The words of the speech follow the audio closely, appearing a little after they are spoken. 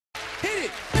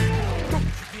Don't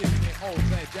you give me all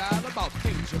that jive about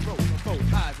things you wrote before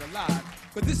I was alive.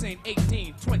 But this ain't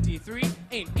 1823,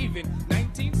 ain't even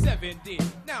 1970.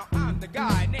 Now I'm the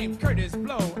guy named Kurtis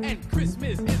Blow, and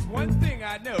Christmas is one thing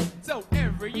I know. So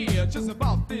every year, just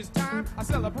about this time, I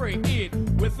celebrate it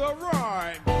with a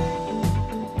rhyme.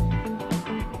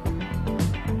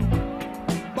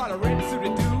 Bought a red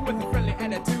suited dude with a friendly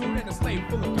attitude and a sleigh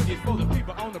full of goodies for the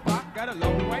people on the block. Got a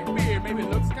long white beard, maybe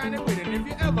looks kind of weird, and if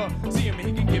you ever see him,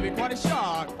 he can give it quite a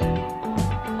shock.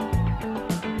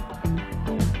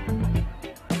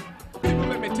 People,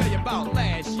 let me tell you about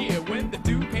last year when the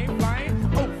dude came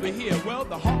flying over here. Well,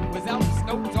 the hawk was out, the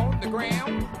snow was on the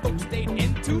ground. Folks stayed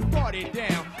in to party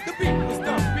down. The beat was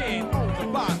thumping on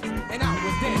the box, and I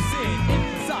was dancing in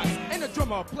the socks, and the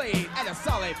drummer played at a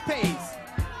solid pace.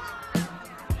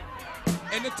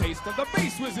 And the taste of the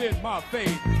bass was in my face.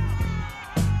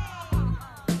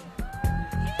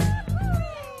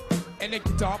 And the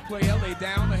guitar player laid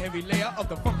down a heavy layer of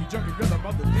the funky junky rhythm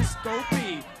of the disco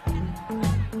beat.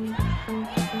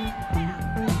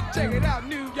 Check it out,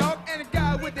 New York, and the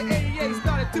guy with the AEA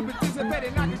started to participate,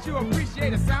 and I guess you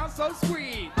appreciate it, sounds so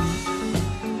sweet.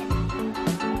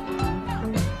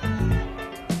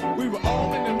 We were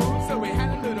all in the mood, so we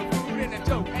had a little food and a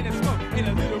joke and a smoke and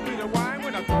a little bit of wine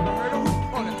when I thought I heard a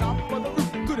hoop on the top of the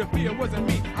roof. Could it be it wasn't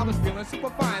me? I was feeling super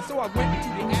fine, so I went to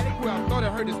the attic where I thought I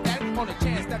heard a static on the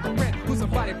chance that the rent was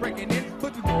somebody breaking in.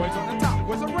 But the noise on the top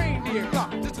was a reindeer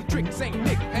clock, just a trick, Saint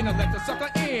Nick, and I let the sucker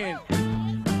in.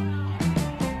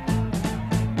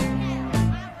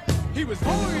 He was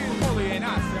holy and holy, and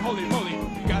I said, holy moly,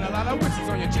 you got a lot of wishes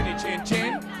on your chinny chin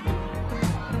chin.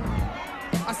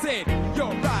 I said,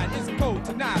 your ride is cold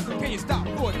tonight, so can you stop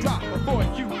for a drop before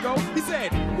you go? He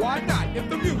said, why not, if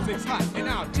the music's hot, and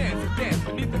I'll chance to dance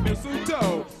beneath the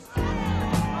mistletoe.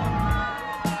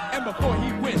 And before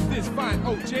he went, this fine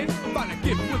old chin found a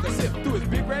gift with a sip through his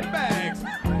big red bags.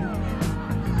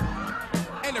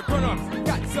 And the grown-ups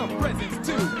got some presents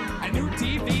too, a new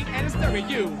TV and a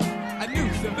stereo. A new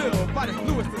Seville, about as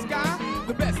blue as the sky.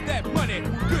 The best that money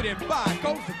couldn't buy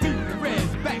goes to the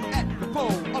Reds back at the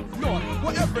pole up north,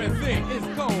 where everything is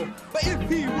cold. But if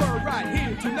he were right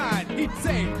here tonight, he'd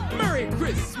say, Merry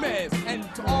Christmas, and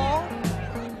to all,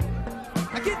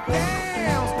 I get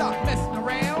down, stop messing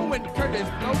around when Kurtis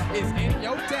Blow is in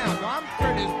your town. So I'm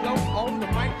Kurtis Blow on the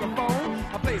microphone.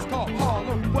 A place called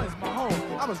Harlem was my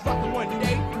home. I was rocking one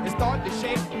day and started to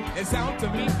shake. It sounded to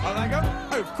me like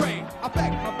an earthquake. I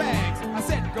packed my bags, I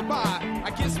said goodbye.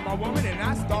 I kissed my woman and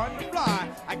I started to fly.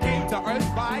 I came to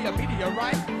Earth by a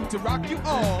meteorite to rock you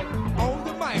all on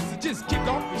the mic. So just kick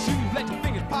off your shoes, let your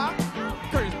fingers pop.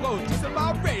 Kurtis Blow's just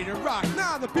about ready to rock.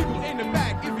 Now the people in the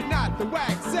back, if you're not the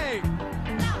whack, say.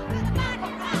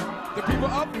 The people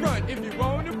up front, if you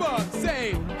want to buck,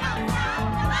 say.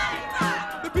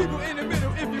 The people in the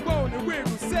middle, if you want to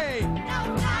wiggle, say.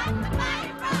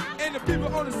 And the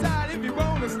people on the side, if you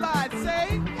want to slide,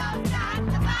 say.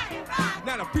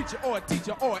 Not a preacher or a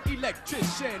teacher or an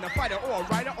electrician, a fighter or a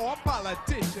writer or a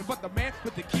politician, but the man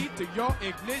with the key to your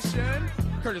ignition.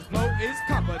 Kurtis Blow is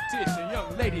competition.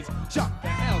 Young ladies, shock the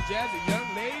hell, jazzy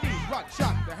young ladies, rock,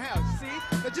 shock the hell.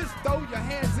 See, now just throw your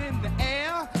hands in the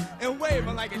air and wave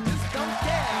them like it just don't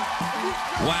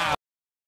care. Wow.